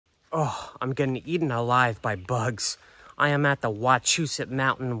Oh, I'm getting eaten alive by bugs. I am at the Wachusett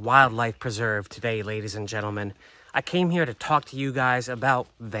Mountain Wildlife Preserve today, ladies and gentlemen. I came here to talk to you guys about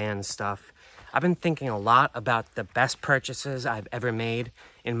van stuff. I've been thinking a lot about the best purchases I've ever made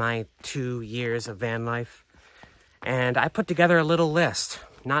in my 2 years of van life. And I put together a little list,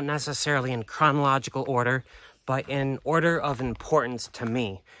 not necessarily in chronological order, but in order of importance to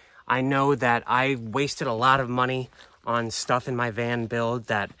me. I know that I wasted a lot of money on stuff in my van build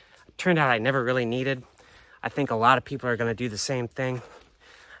that turned out I never really needed. I think a lot of people are going to do the same thing.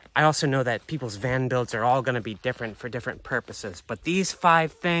 I also know that people's van builds are all going to be different for different purposes, but these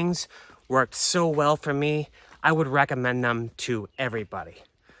 5 things worked so well for me, I would recommend them to everybody.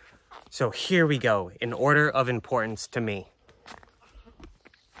 So here we go, in order of importance to me.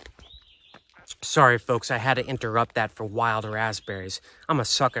 Sorry folks, I had to interrupt that for wild raspberries. I'm a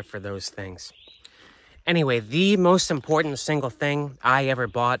sucker for those things. Anyway, the most important single thing I ever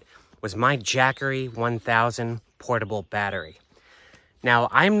bought was my Jackery 1000 portable battery. Now,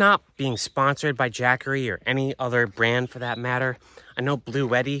 I'm not being sponsored by Jackery or any other brand for that matter. I know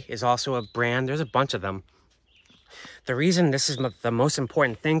Blue Eddy is also a brand. There's a bunch of them. The reason this is the most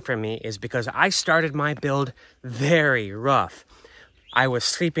important thing for me is because I started my build very rough. I was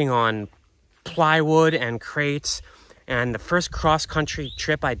sleeping on plywood and crates, and the first cross-country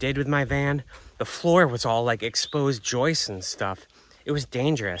trip I did with my van, the floor was all like exposed joists and stuff. It was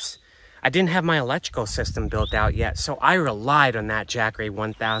dangerous. I didn't have my electrical system built out yet, so I relied on that Jackery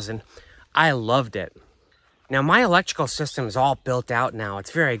 1000. I loved it. Now, my electrical system is all built out now.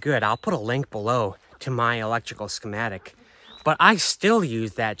 It's very good. I'll put a link below to my electrical schematic. But I still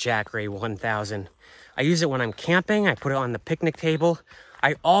use that Jackery 1000. I use it when I'm camping. I put it on the picnic table.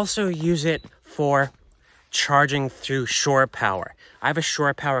 I also use it for charging through shore power. I have a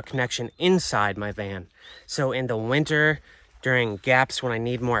shore power connection inside my van. So in the winter, during gaps when I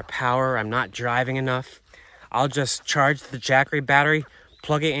need more power, I'm not driving enough, I'll just charge the Jackery battery,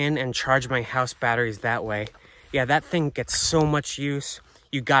 plug it in, and charge my house batteries that way. Yeah, that thing gets so much use.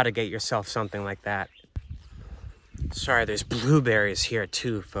 You gotta get yourself something like that. Sorry, there's blueberries here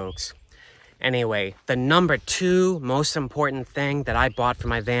too, folks. Anyway, the number 2 most important thing that I bought for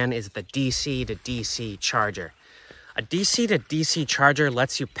my van is the DC to DC charger. A DC to DC charger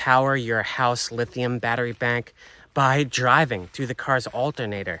lets you power your house lithium battery bank by driving through the car's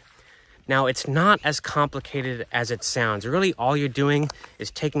alternator. Now, it's not as complicated as it sounds. Really, all you're doing is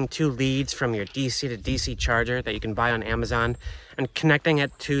taking 2 leads from your DC to DC charger that you can buy on Amazon and connecting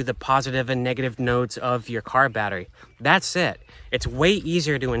it to the positive and negative nodes of your car battery. That's it. It's way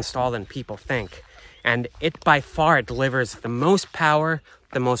easier to install than people think. And it by far delivers the most power,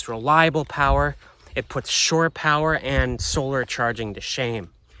 the most reliable power. It puts shore power and solar charging to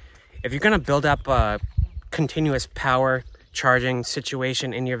shame. If you're gonna build up a continuous power charging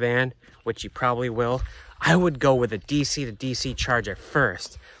situation in your van, which you probably will, I would go with a DC to DC charger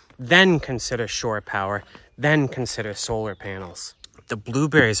first, then consider shore power, then consider solar panels. The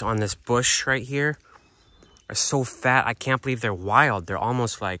blueberries on this bush right here are so fat, I can't believe they're wild. They're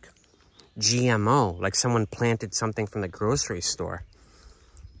almost like GMO, like someone planted something from the grocery store.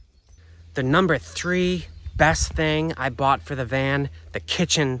 The number 3 best thing I bought for the van, the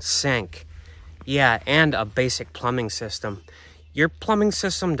kitchen sink. Yeah, and a basic plumbing system. Your plumbing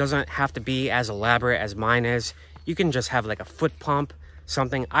system doesn't have to be as elaborate as mine is. You can just have like a foot pump,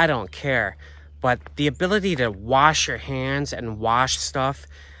 something, I don't care. But the ability to wash your hands and wash stuff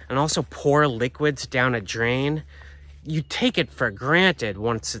and also pour liquids down a drain, you take it for granted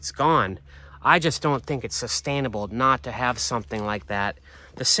once it's gone. I just don't think it's sustainable not to have something like that.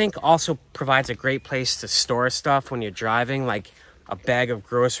 The sink also provides a great place to store stuff when you're driving, like a bag of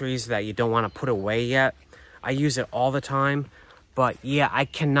groceries that you don't want to put away yet. I use it all the time, but yeah, I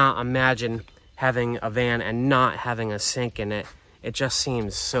cannot imagine having a van and not having a sink in it. It just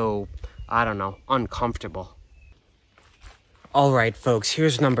seems so, I don't know, uncomfortable. All right, folks,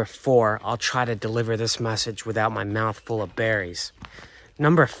 here's number 4. I'll try to deliver this message without my mouth full of berries.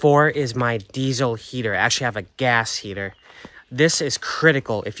 Number 4 is my diesel heater. Actually, I have a gas heater. This is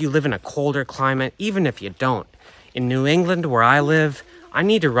critical if you live in a colder climate, even if you don't. In New England, where I live, I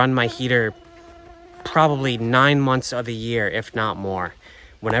need to run my heater probably 9 months of the year, if not more.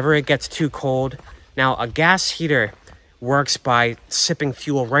 Whenever it gets too cold. Now, a gas heater works by sipping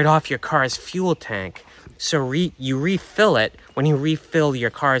fuel right off your car's fuel tank. So you refill it. When you refill your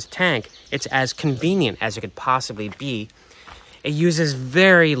car's tank, it's as convenient as it could possibly be. It uses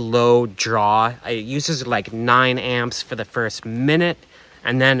very low draw. It uses like 9 amps for the first minute,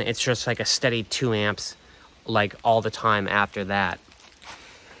 and then it's just like a steady 2 amps like all the time after that.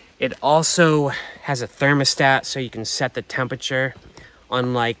 It also has a thermostat so you can set the temperature.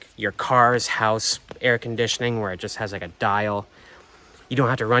 unlike your car's house air conditioning where it just has like a dial. You don't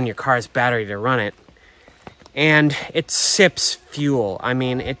have to run your car's battery to run it. And it sips fuel. I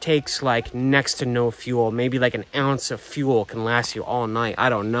mean, it takes like next to no fuel. Maybe like an ounce of fuel can last you all night. I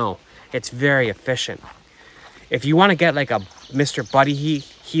don't know. It's very efficient. If you want to get like a Mr. Buddy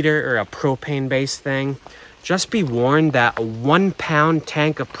heater or a propane-based thing, just be warned that a 1 pound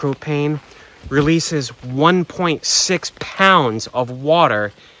tank of propane releases 1.6 pounds of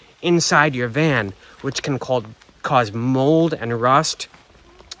water inside your van, which can cause mold and rust.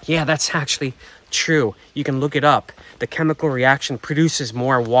 Yeah, that's actually true. You can look it up. The chemical reaction produces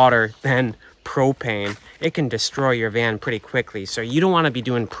more water than propane. It can destroy your van pretty quickly, so you don't want to be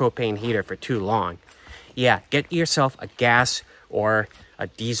doing propane heater for too long. Yeah, get yourself a gas or a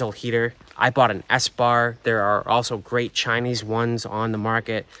diesel heater. I bought an S-Bar. There are also great Chinese ones on the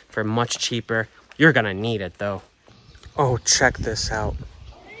market for much cheaper. You're gonna need it though. Oh, check this out.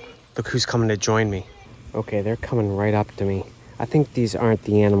 Look who's coming to join me. Okay, they're coming right up to me. I think these aren't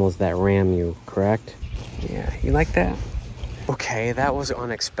the animals that ram you, correct? Yeah, you like that? Okay, that was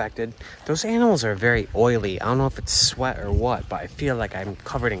unexpected. Those animals are very oily. I don't know if it's sweat or what, but I feel like I'm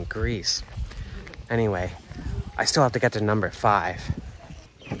covered in grease. Anyway, I still have to get to number 5.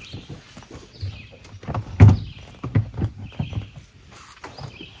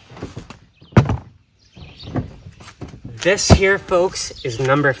 This here, folks, is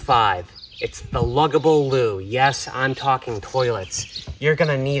number 5. It's the luggable loo. Yes, I'm talking toilets. You're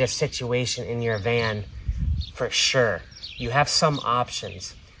gonna need a situation in your van for sure. You have some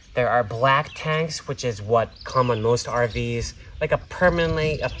options. There are black tanks, which is what come on most RVs, like a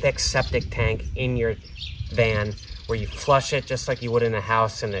permanently affixed septic tank in your van where you flush it just like you would in a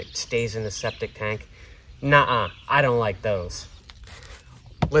house and it stays in the septic tank. Nuh-uh, I don't like those.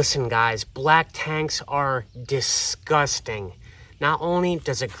 Listen guys, black tanks are disgusting. Not only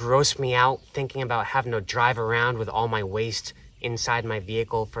does it gross me out thinking about having to drive around with all my waste inside my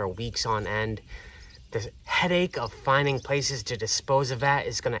vehicle for weeks on end, the headache of finding places to dispose of that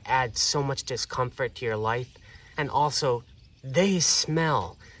is going to add so much discomfort to your life. And also, they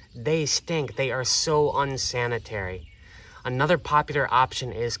smell. They stink. They are so unsanitary. Another popular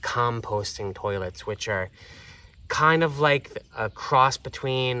option is composting toilets, which are kind of like a cross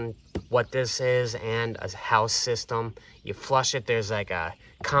between what this is and a house system. You flush it, there's like a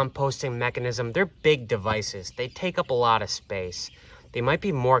composting mechanism. They're big devices. They take up a lot of space. They might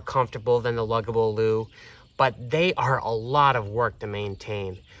be more comfortable than the luggable loo, but they are a lot of work to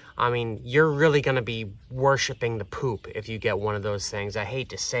maintain. I mean, you're really gonna be worshiping the poop if you get one of those things. I hate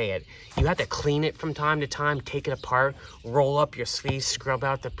to say it. You have to clean it from time to time, take it apart, roll up your sleeves, scrub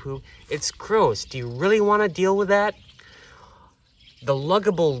out the poop. It's gross. Do you really wanna deal with that? The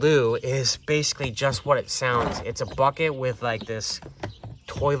luggable loo is basically just what it sounds. It's a bucket with like this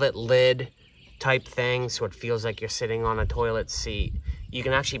toilet lid type thing, so it feels like you're sitting on a toilet seat. You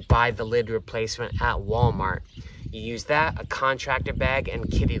can actually buy the lid replacement at Walmart. You use that, a contractor bag,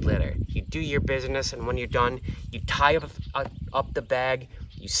 and kitty litter. You do your business, and when you're done, you tie up the bag,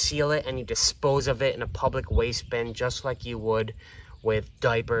 you seal it, and you dispose of it in a public waste bin, just like you would with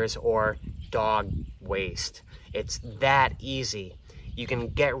diapers or dog waste. It's that easy. You can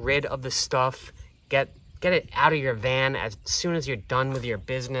get rid of the stuff, get it out of your van as soon as you're done with your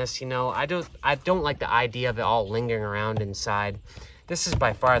business. You know, I don't like the idea of it all lingering around inside. This is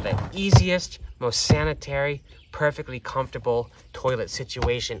by far the easiest, most sanitary, perfectly comfortable toilet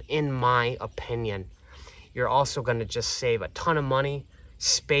situation, in my opinion. You're also going to just save a ton of money,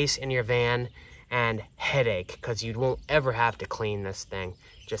 space in your van, and headache, because you won't ever have to clean this thing.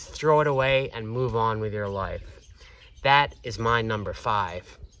 Just throw it away and move on with your life. That is my number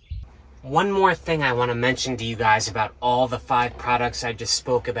 5. One more thing I want to mention to you guys about all the 5 products I just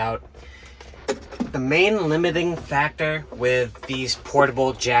spoke about. The main limiting factor with these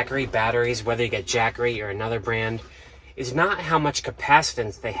portable Jackery batteries, whether you get Jackery or another brand, is not how much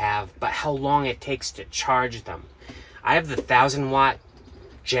capacitance they have, but how long it takes to charge them. I have the 1000-watt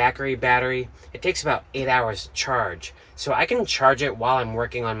Jackery battery. It takes about 8 hours to charge, so I can charge it while I'm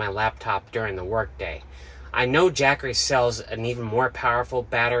working on my laptop during the workday. I know Jackery sells an even more powerful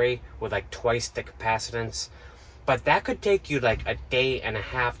battery with like twice the capacitance, but that could take you like a day and a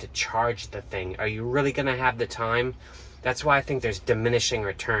half to charge the thing. Are you really gonna have the time? That's why I think there's diminishing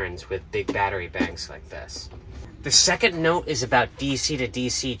returns with big battery banks like this. The second note is about DC to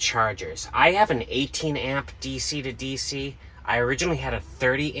DC chargers. I have an 18 amp DC to DC. I originally had a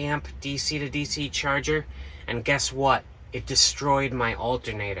 30 amp DC to DC charger, and guess what? It destroyed my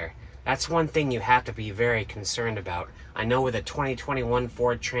alternator. That's one thing you have to be very concerned about. I know with a 2021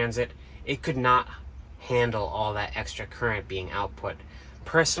 Ford Transit, it could not handle all that extra current being output.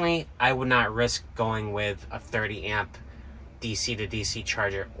 Personally, I would not risk going with a 30 amp DC to DC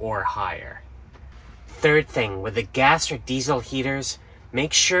charger or higher. Third thing, with the gas or diesel heaters,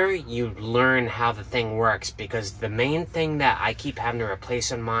 make sure you learn how the thing works, because the main thing that I keep having to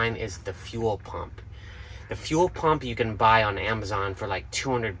replace on mine is the fuel pump. The fuel pump you can buy on Amazon for like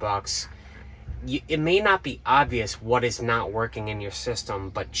 200 bucks. It may not be obvious what is not working in your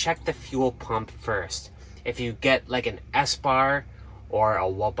system, but check the fuel pump first. If you get like an S-Bar or a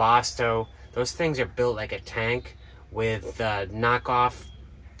Webasto, those things are built like a tank with knockoff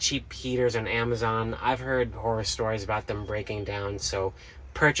cheap heaters on Amazon. I've heard horror stories about them breaking down, so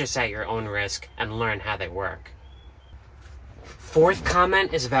purchase at your own risk and learn how they work. Fourth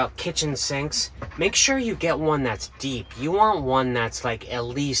comment is about kitchen sinks. Make sure you get one that's deep. You want one that's like at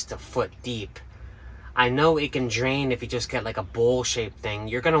least a foot deep. I know it can drain if you just get like a bowl-shaped thing.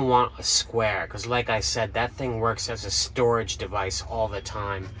 You're going to want a square, because like I said, that thing works as a storage device all the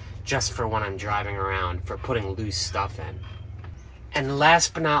time, just for when I'm driving around, for putting loose stuff in. And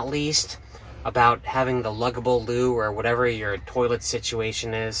last but not least, about having the luggable loo or whatever your toilet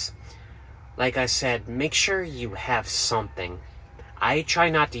situation is, like I said, make sure you have something. I try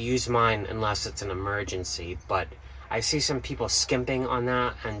not to use mine unless it's an emergency, but I see some people skimping on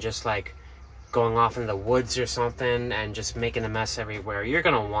that and just like going off in the woods or something and just making a mess everywhere. You're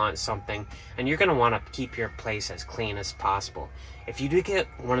going to want something, and you're going to want to keep your place as clean as possible. If you do get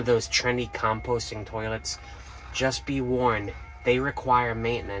one of those trendy composting toilets, just be warned, they require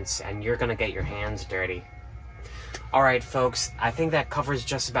maintenance and you're going to get your hands dirty. Alright folks, I think that covers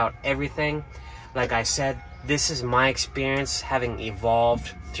just about everything. Like I said, this is my experience having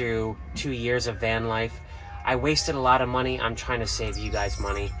evolved through 2 years of van life. I wasted a lot of money. I'm trying to save you guys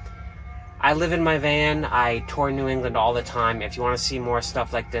money. I live in my van. I tour New England all the time. If you want to see more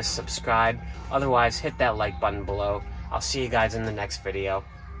stuff like this, subscribe. Otherwise, hit that like button below. I'll see you guys in the next video.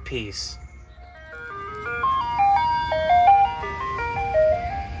 Peace.